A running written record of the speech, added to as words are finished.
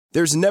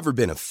There's never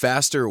been a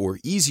faster or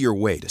easier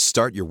way to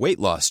start your weight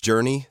loss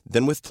journey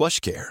than with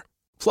PlushCare.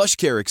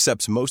 PlushCare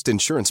accepts most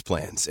insurance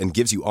plans and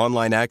gives you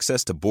online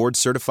access to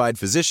board-certified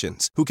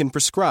physicians who can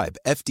prescribe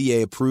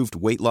FDA-approved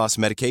weight loss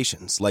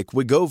medications like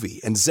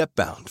Wegovy and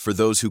Zepbound for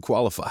those who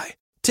qualify.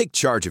 Take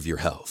charge of your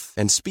health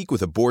and speak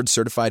with a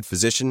board-certified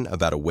physician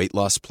about a weight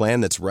loss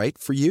plan that's right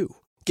for you.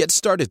 Get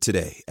started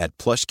today at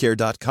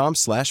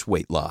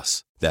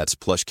plushcare.com/weight-loss. That's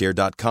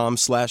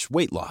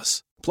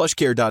plushcare.com/weight-loss.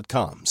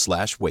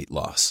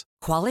 plushcare.com/weight-loss.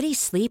 Quality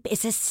sleep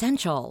is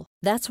essential.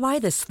 That's why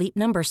the Sleep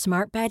Number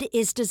Smart Bed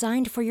is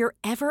designed for your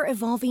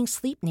ever-evolving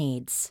sleep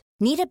needs.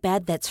 Need a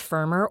bed that's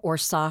firmer or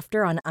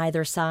softer on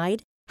either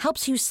side?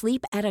 Helps you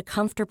sleep at a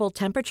comfortable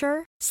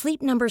temperature?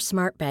 Sleep Number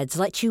Smart Beds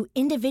let you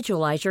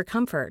individualize your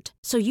comfort,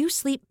 so you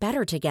sleep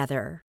better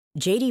together.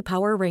 J.D.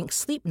 Power ranks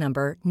Sleep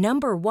Number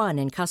number 1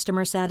 in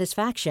customer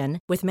satisfaction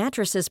with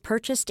mattresses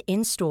purchased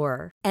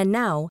in-store. And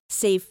now,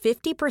 save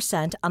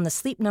 50% on the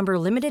Sleep Number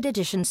Limited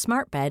Edition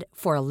Smart Bed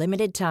for a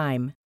limited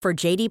time. For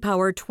J.D.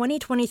 Power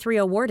 2023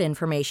 award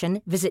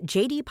information, visit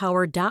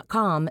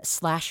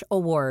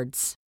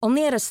jdpower.com/awards.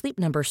 Only at a Sleep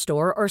Number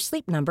store or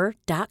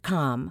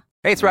sleepnumber.com.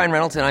 Hey, it's Ryan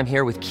Reynolds, and I'm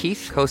here with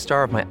Keith,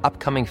 co-star of my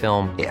upcoming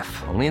film,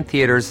 If, only in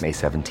theaters May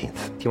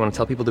 17th. Do you want to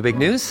tell people the big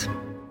news?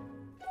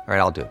 All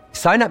right, I'll do it.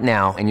 Sign up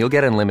now and you'll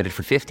get unlimited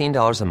for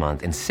 $15 a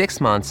month and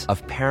 6 months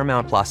of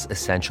Paramount Plus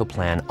Essential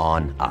Plan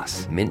on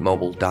us.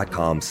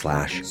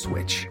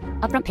 MintMobile.com/switch.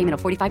 Upfront payment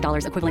of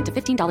 $45 equivalent to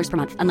 $15 per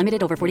month.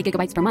 Unlimited over 40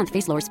 gigabytes per month.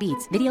 Face lower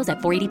speeds. Videos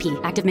at 480p.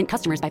 Active Mint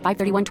customers by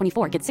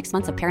 531.24 get 6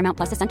 months of Paramount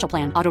Plus Essential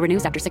Plan. Auto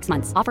renews after 6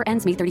 months. Offer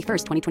ends May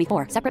 31st,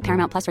 2024. Separate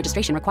Paramount Plus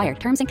registration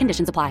required. Terms and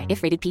conditions apply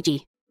if rated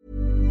PG.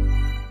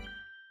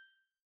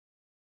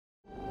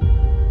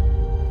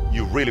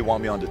 You really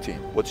want me on the team.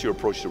 What's your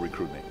approach to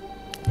recruiting?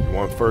 You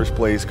want first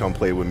place, come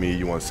play with me.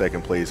 You want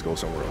second place, go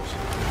somewhere else.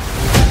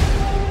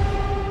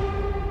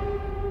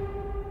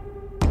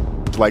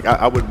 Like,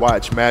 I would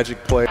watch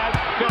Magic play.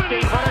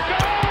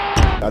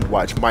 I'd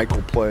watch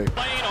Michael play.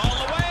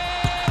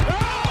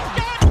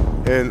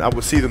 And I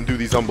would see them do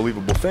these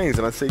unbelievable things.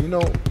 And I'd say,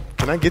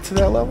 can I get to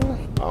that level?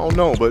 I don't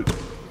know, but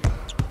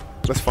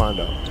let's find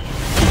out.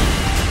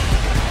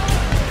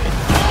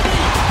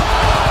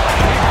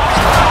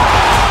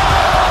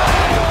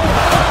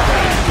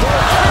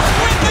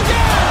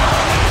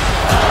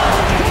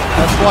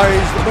 That's why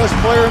he's the best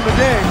player in the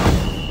game.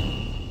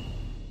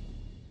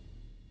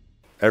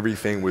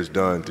 Everything was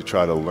done to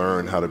try to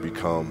learn how to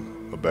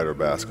become a better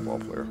basketball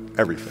player.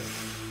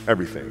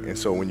 Everything. And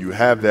so when you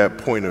have that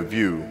point of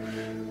view,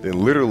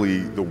 then literally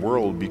the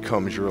world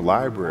becomes your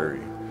library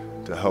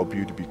to help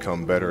you to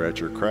become better at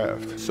your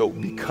craft. So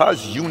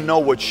because you know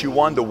what you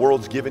want, the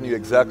world's giving you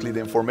exactly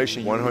the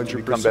information you need to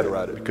become better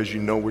at it. Because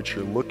you know what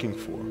you're looking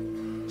for.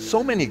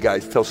 So many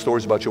guys tell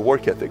stories about your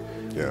work ethic.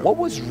 Yeah. What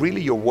was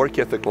really your work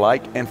ethic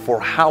like, and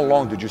for how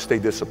long did you stay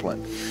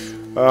disciplined?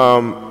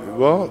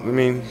 Well, I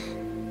mean,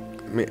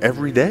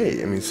 every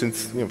day.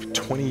 Since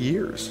 20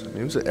 years.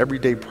 It was an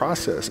everyday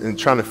process, and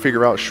trying to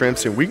figure out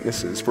strengths and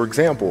weaknesses. For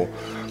example,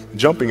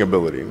 jumping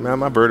ability.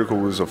 My vertical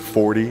was a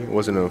 40. It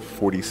wasn't a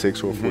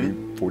 46 or a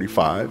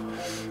 45.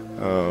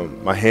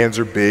 My hands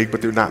are big,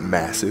 but they're not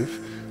massive.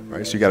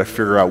 Right, so you got to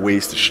figure out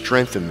ways to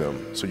strengthen them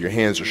so your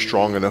hands are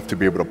strong enough to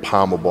be able to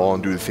palm a ball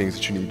and do the things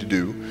that you need to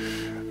do.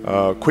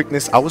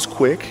 Quickness, I was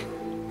quick,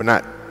 but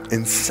not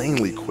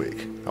insanely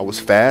quick. I was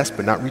fast,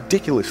 but not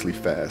ridiculously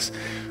fast.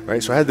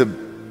 Right, so I had to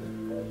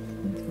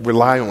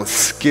rely on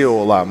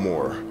skill a lot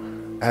more.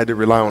 I had to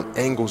rely on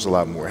angles a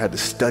lot more. I had to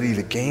study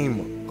the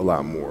game a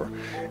lot more.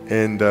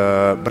 And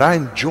but I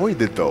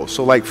enjoyed it though.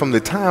 So like from the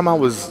time I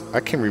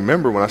can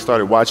remember when I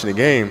started watching the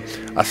game,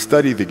 I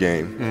studied the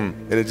game,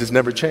 and it just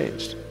never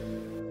changed.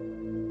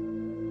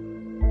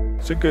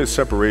 It's a good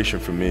separation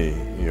for me,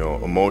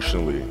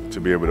 emotionally, to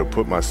be able to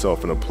put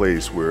myself in a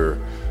place where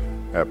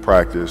at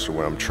practice or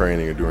when I'm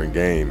training or during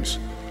games,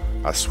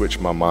 I switch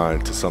my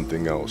mind to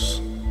something else.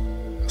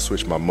 I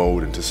switch my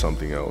mode into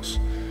something else,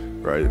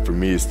 right? For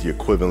me, it's the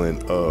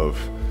equivalent of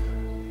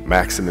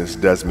Maximus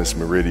Decimus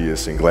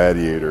Meridius in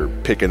Gladiator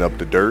picking up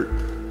the dirt,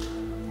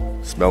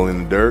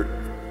 smelling the dirt.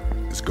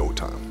 It's go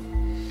time.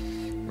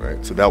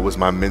 Right? So that was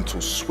my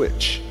mental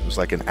switch. It was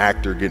like an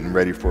actor getting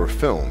ready for a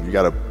film. You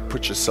got to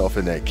put yourself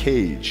in that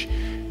cage.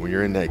 When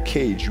you're in that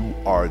cage, you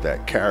are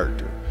that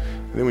character.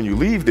 And then when you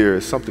leave there,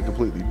 it's something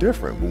completely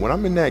different. But when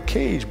I'm in that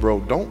cage,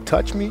 bro, don't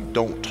touch me.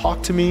 Don't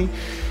talk to me.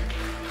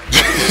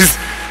 Just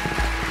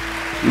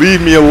leave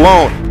me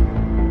alone.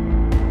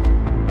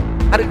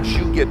 How did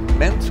you get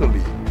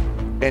mentally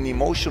and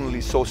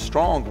emotionally so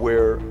strong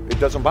where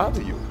it doesn't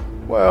bother you?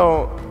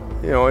 Well,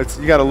 you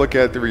got to look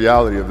at the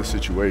reality of the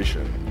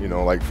situation.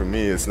 Like for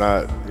me, it's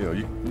not,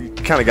 you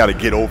kind of got to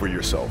get over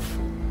yourself.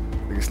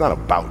 Like, it's not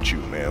about you,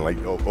 man.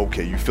 Like,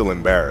 okay, you feel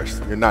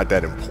embarrassed. You're not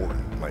that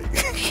important. Like,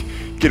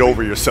 get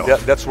over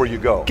yourself. That's where you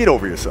go. Get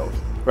over yourself,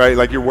 right?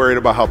 Like you're worried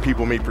about how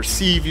people may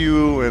perceive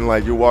you, and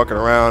like you're walking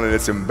around and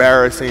it's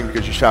embarrassing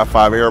because you shot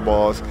 5 air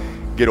balls.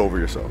 Get over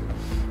yourself,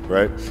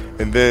 right?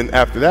 And then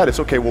after that,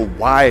 it's okay, well,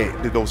 why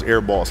did those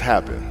air balls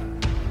happen?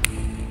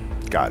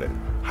 Got it.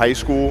 High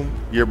school,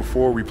 year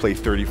before, we played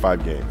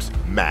 35 games,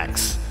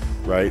 max,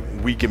 right?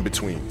 Week in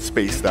between,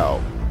 spaced out,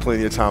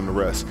 plenty of time to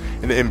rest.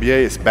 In the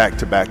NBA, it's back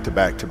to back to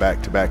back to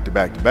back to back to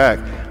back to back.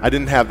 I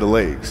didn't have the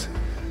legs.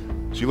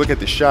 So you look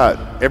at the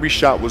shot, every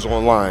shot was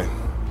online.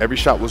 Every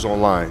shot was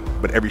online,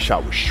 but every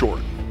shot was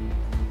short.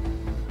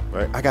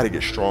 Right? I got to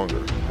get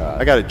stronger.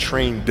 I got to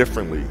train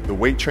differently. The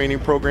weight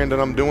training program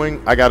that I'm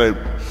doing, I got to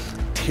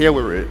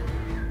tailor it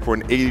for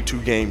an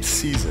 82-game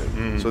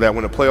season so that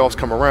when the playoffs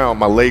come around,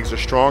 my legs are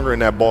stronger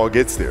and that ball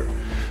gets there.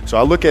 So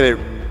I look at it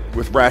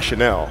with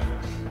rationale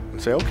and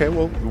say, okay,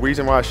 well, the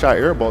reason why I shot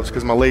air balls is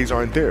because my legs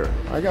aren't there.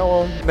 I go,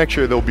 well, next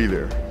year they'll be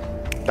there.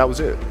 That was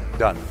it.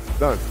 Done.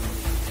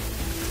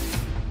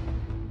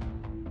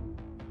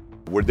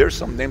 Were there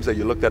some names that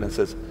you looked at and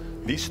says,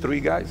 these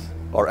three guys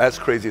are as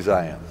crazy as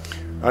I am?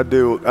 At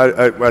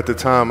the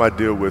time, I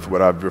deal with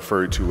what I've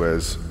referred to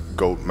as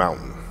Goat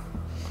Mountain.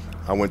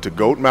 I went to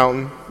Goat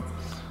Mountain,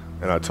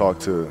 and I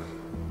talked to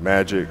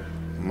Magic,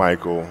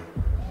 Michael,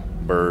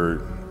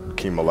 Bird,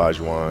 Hakeem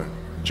Olajuwon,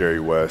 Jerry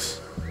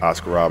West,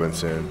 Oscar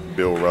Robinson,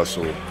 Bill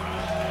Russell.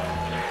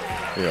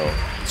 You know,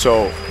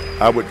 so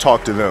I would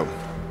talk to them.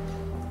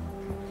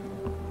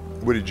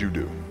 What did you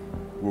do?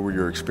 What were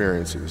your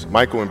experiences?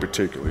 Michael in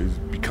particular, he's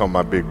become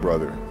my big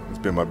brother. He's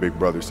been my big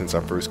brother since I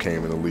first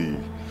came in the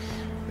league.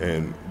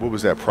 And what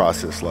was that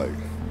process like?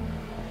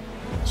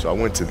 So I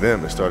went to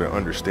them and started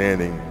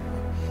understanding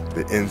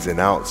the ins and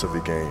outs of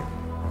the game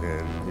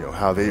and, you know,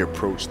 how they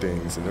approach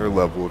things and their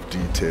level of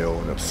detail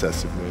and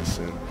obsessiveness.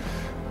 And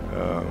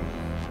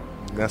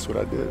that's what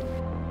I did.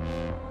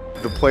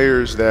 The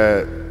players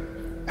that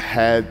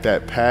had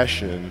that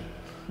passion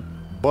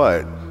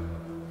but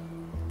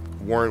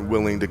weren't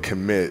willing to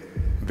commit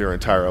their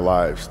entire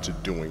lives to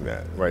doing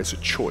that, right? It's a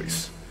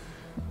choice.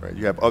 Right?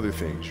 You have other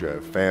things. You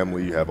have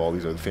family. You have all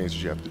these other things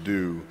that you have to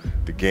do.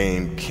 The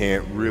game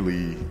can't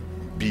really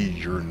be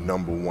your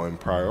number one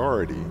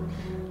priority.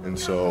 And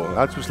so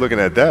I was just looking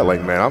at that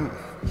like, man,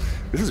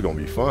 this is going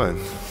to be fun.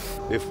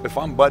 If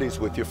I'm buddies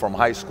with you from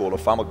high school,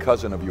 if I'm a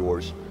cousin of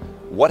yours,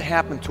 what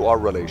happened to our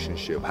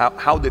relationship?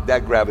 How did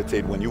that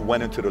gravitate when you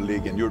went into the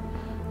league and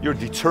you're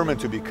determined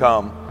to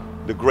become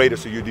the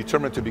greatest, or you're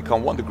determined to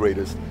become one of the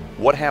greatest?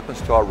 What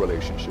happens to our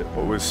relationship?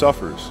 Well, it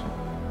suffers.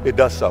 It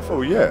does suffer.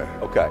 Oh, yeah.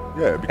 Okay.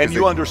 Yeah. And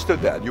you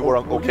understood that. You were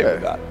okay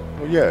with that.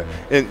 Well, yeah.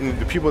 And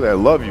the people that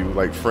love you,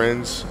 like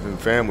friends and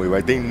family,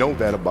 like they know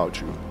that about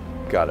you.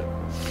 Got it.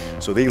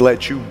 So they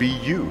let you be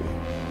you.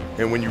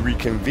 And when you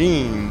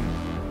reconvene,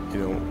 you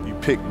know, you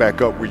pick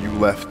back up where you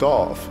left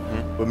off.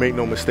 Mm-hmm. But make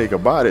no mistake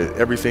about it,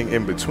 everything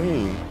in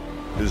between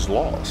is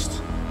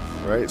lost,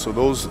 right? So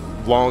those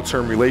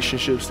long-term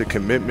relationships, the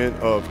commitment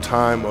of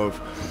time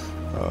of,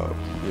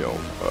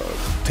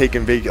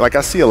 taking vacation. Like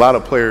I see a lot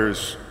of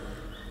players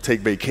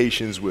take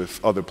vacations with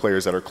other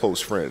players that are close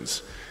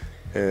friends.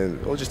 And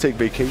they'll just take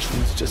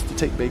vacations just to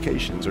take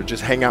vacations, or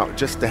just hang out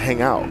just to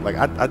hang out. Like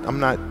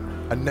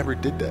I never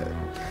did that.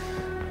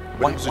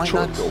 Why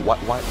not though?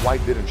 Why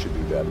didn't you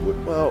do that?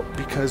 Well,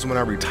 because when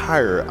I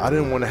retire, I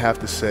didn't want to have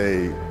to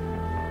say,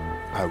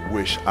 I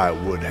wish I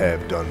would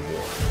have done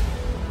more.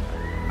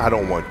 I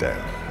don't want that.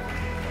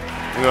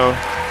 You know,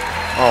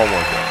 I don't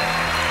want that.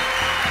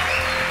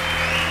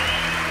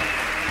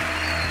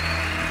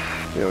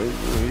 You know,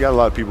 you got a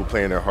lot of people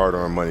paying their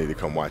hard-earned money to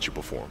come watch you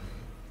perform.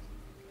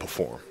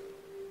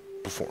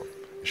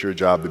 It's your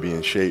job to be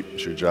in shape.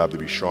 It's your job to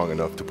be strong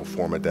enough to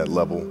perform at that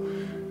level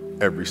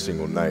every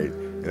single night.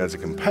 And as a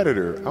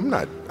competitor, I'm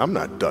not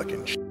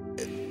ducking shit.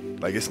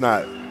 Like, it's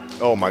not,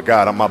 oh my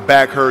God, my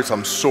back hurts,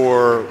 I'm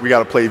sore, we got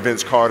to play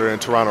Vince Carter and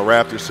Toronto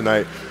Raptors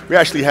tonight. We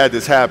actually had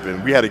this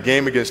happen. We had a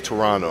game against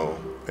Toronto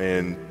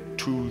in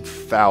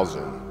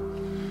 2000,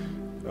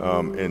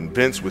 and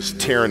Vince was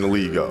tearing the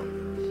league up.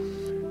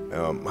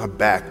 My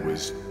back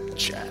was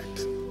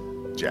jacked.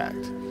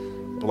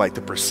 But like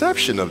the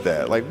perception of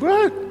that, like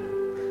what?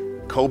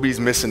 Kobe's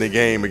missing the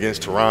game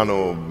against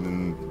Toronto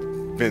and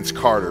Vince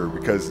Carter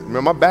because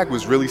my back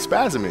was really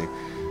spasming.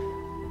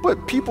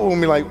 But people will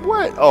be like,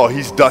 what? Oh,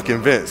 he's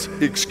ducking Vince.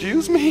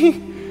 Excuse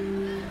me?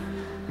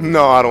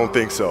 No, I don't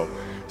think so.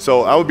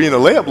 So I would be in the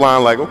layup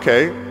line like,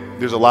 okay,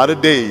 there's a lot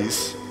of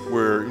days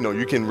where, you know,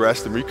 you can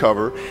rest and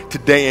recover.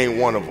 Today ain't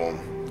one of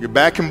them. Your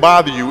back can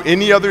bother you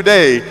any other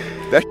day.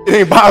 That shit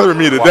ain't bothering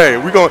me today.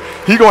 Wow.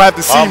 He gonna have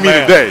to see me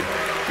today.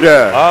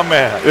 Yeah.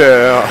 Amen.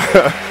 Yeah.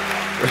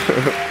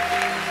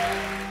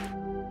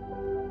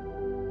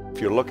 If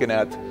you're looking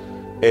at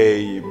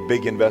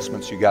big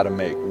investments you got to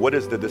make, what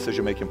is the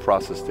decision-making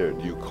process there?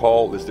 Do you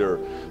call? Is there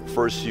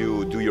first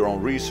you do your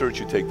own research?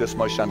 You take this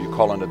much time. You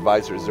call an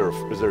advisor. Is there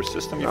a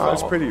system you follow?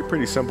 It's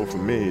pretty simple for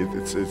me.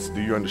 It's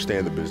do you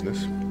understand the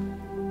business?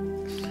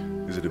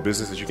 Is it a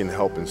business that you can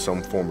help in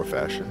some form or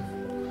fashion?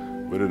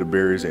 What are the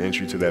barriers of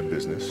entry to that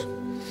business?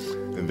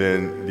 And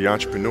then the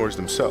entrepreneurs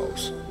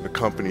themselves, the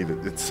company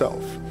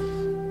itself,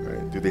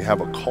 right? Do they have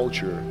a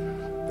culture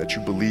that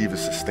you believe is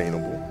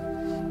sustainable?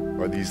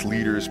 Are these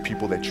leaders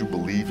people that you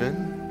believe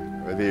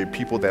in? Are they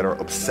people that are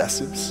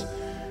obsessives?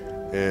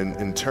 And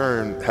in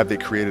turn, have they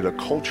created a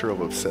culture of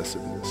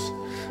obsessiveness?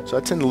 So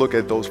I tend to look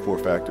at those 4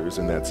 factors,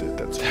 and that's it.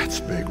 That's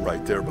big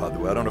right there, by the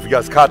way. I don't know if you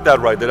guys caught that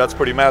right there. That's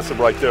pretty massive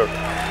right there.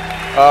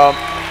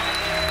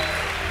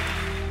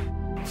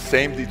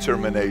 Same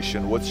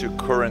determination. What's your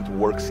current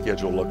work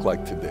schedule look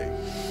like today?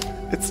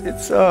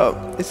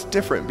 It's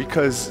different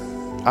because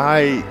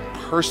I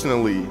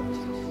personally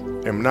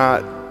am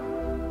not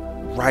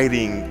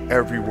writing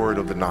every word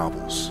of the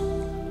novels.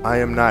 I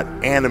am not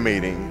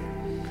animating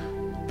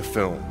the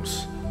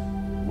films.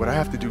 What I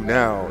have to do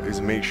now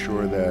is make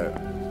sure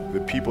that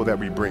the people that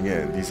we bring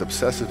in, these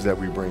obsessives that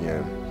we bring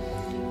in,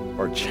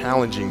 are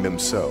challenging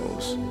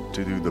themselves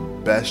to do the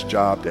best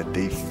job that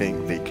they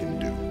think they can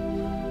do.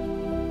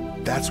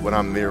 That's what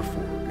I'm there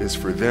for, is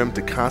for them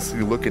to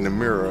constantly look in the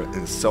mirror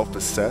and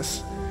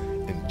self-assess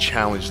and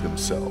challenge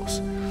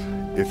themselves.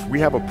 If we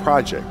have a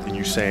project and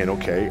you're saying,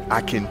 okay,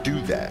 I can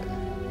do that,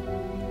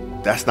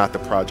 that's not the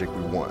project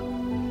we want.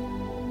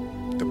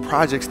 The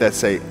projects that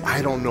say,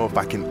 I don't know if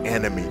I can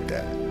animate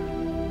that.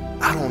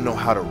 I don't know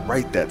how to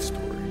write that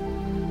story.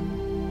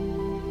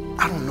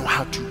 I don't know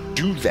how to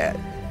do that.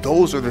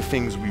 Those are the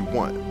things we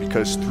want,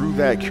 because through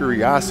that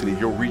curiosity,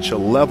 you'll reach a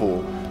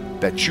level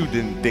that you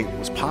didn't think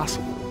was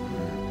possible.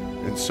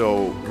 And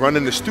so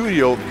running the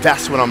studio,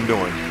 that's what I'm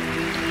doing.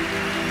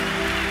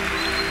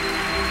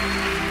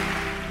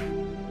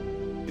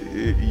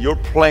 You're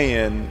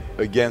playing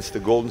against the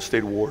Golden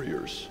State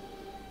Warriors.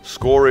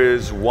 Score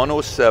is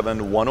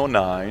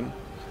 107-109.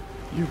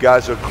 You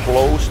guys are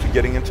close to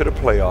getting into the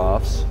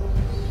playoffs.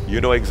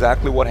 You know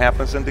exactly what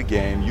happens in the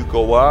game. You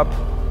go up,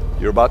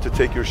 you're about to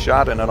take your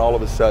shot, and then all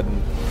of a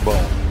sudden,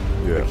 boom,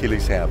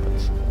 Achilles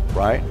happens,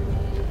 right?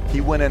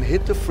 He went and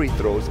hit the free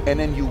throws, and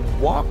then you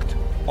walked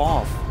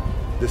off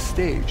the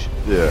stage.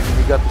 Yeah.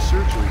 And you got the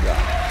surgery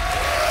done.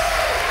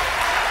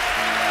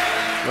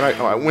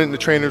 When I went in the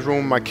trainer's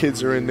room, my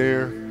kids are in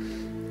there,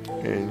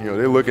 and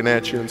they're looking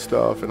at you and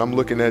stuff, and I'm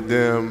looking at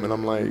them, and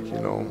I'm like,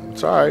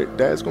 it's all right.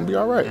 Dad's gonna be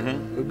all right.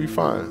 Mm-hmm. It'll be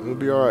fine. It'll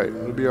be all right.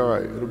 It'll be all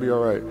right. It'll be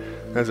all right.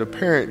 As a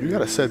parent, you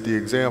gotta set the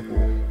example.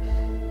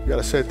 You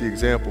gotta set the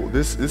example.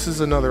 This is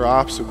another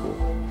obstacle.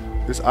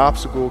 This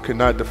obstacle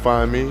cannot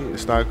define me.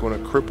 It's not gonna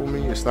cripple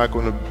me. It's not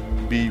gonna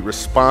be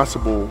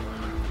responsible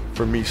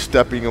for me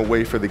stepping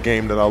away for the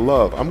game that I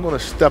love. I'm gonna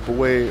step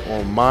away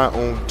on my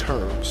own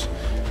terms.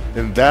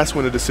 And that's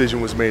when the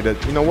decision was made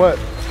that, you know what?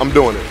 I'm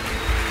doing it.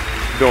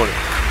 I'm doing it.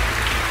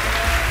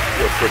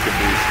 You're a freaking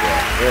beast, bro.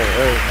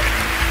 Hey.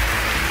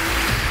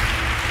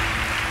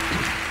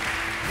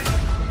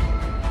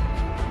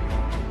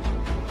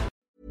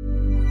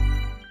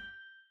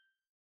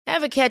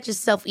 Ever catch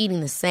yourself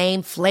eating the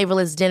same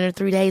flavorless dinner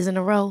 3 days in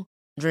a row?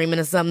 Dreaming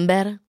of something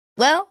better?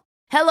 Well,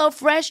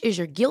 HelloFresh is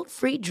your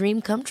guilt-free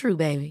dream come true,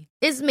 baby.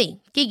 It's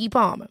me, Keke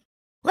Palmer.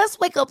 Let's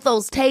wake up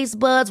those taste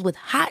buds with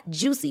hot,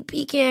 juicy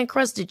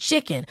pecan-crusted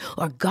chicken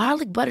or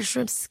garlic butter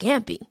shrimp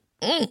scampi.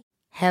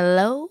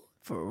 Hello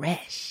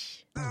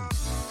Fresh.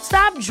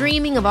 Stop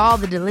dreaming of all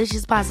the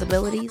delicious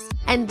possibilities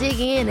and dig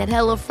in at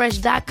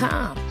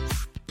HelloFresh.com.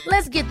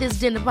 Let's get this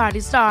dinner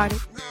party started.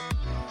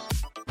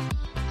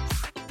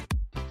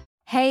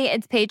 Hey,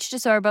 it's Paige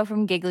DeSorbo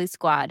from Giggly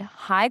Squad.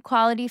 High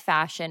quality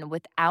fashion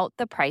without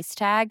the price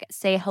tag.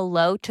 Say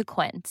hello to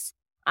Quince.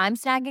 I'm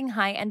snagging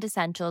high-end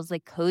essentials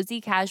like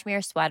cozy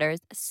cashmere sweaters,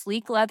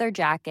 sleek leather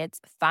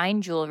jackets,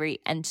 fine jewelry,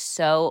 and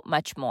so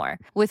much more.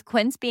 With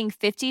Quince being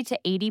 50 to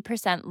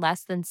 80%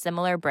 less than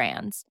similar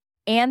brands.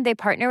 And they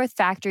partner with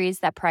factories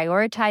that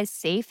prioritize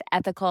safe,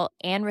 ethical,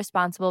 and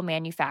responsible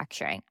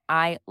manufacturing.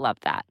 I love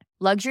that.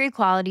 Luxury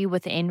quality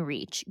within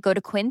reach. Go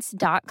to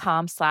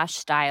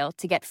quince.com/style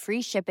to get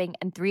free shipping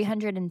and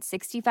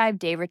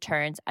 365-day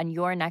returns on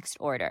your next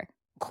order.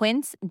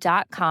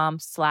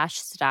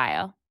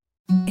 Quince.com/style.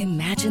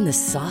 Imagine the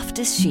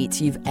softest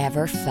sheets you've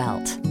ever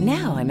felt.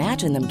 Now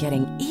imagine them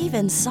getting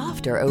even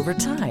softer over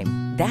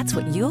time. That's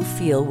what you'll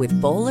feel with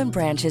Boll &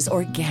 Branch's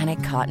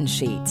organic cotton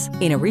sheets.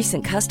 In a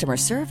recent customer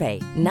survey,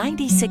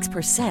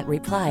 96%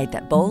 replied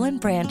that Boll &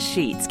 Branch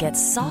sheets get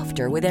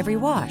softer with every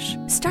wash.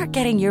 Start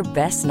getting your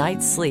best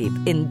night's sleep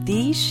in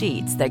these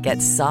sheets that get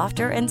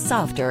softer and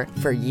softer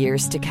for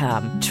years to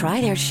come.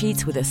 Try their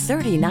sheets with a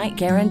 30-night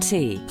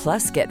guarantee.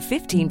 Plus, get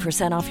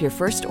 15% off your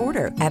first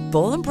order at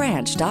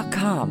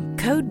bollandbranch.com.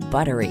 Code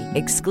BUTTERY.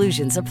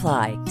 Exclusions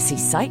apply. See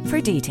site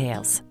for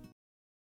details.